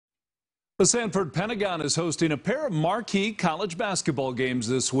The Sanford Pentagon is hosting a pair of marquee college basketball games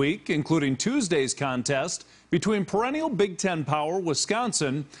this week, including Tuesday's contest between perennial Big Ten power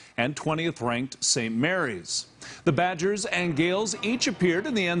Wisconsin and 20th-ranked St. Mary's. The Badgers and Gales each appeared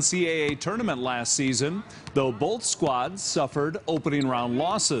in the NCAA tournament last season, though both squads suffered opening round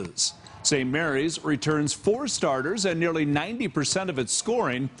losses. St. Mary's returns 4 starters and nearly 90% of its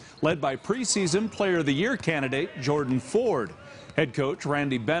scoring, led by preseason Player of the Year candidate Jordan Ford. Head coach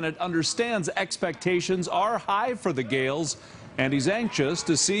Randy Bennett understands expectations are high for the Gales, and he's anxious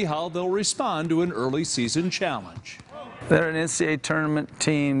to see how they'll respond to an early season challenge. They're an NCAA tournament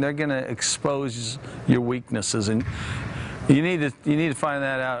team. They're going to expose your weaknesses, and you need to find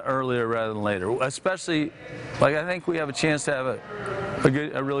that out earlier rather than later. Especially, like, I think we have a chance to have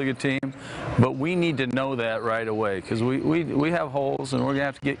a really good team, but we need to know that right away because we have holes and we're going to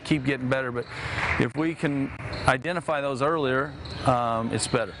have to keep getting better. But if we can identify those earlier, it's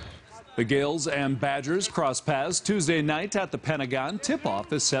better. The Gales and Badgers cross paths Tuesday night at the Pentagon.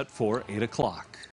 Tip-off is set for 8 o'clock.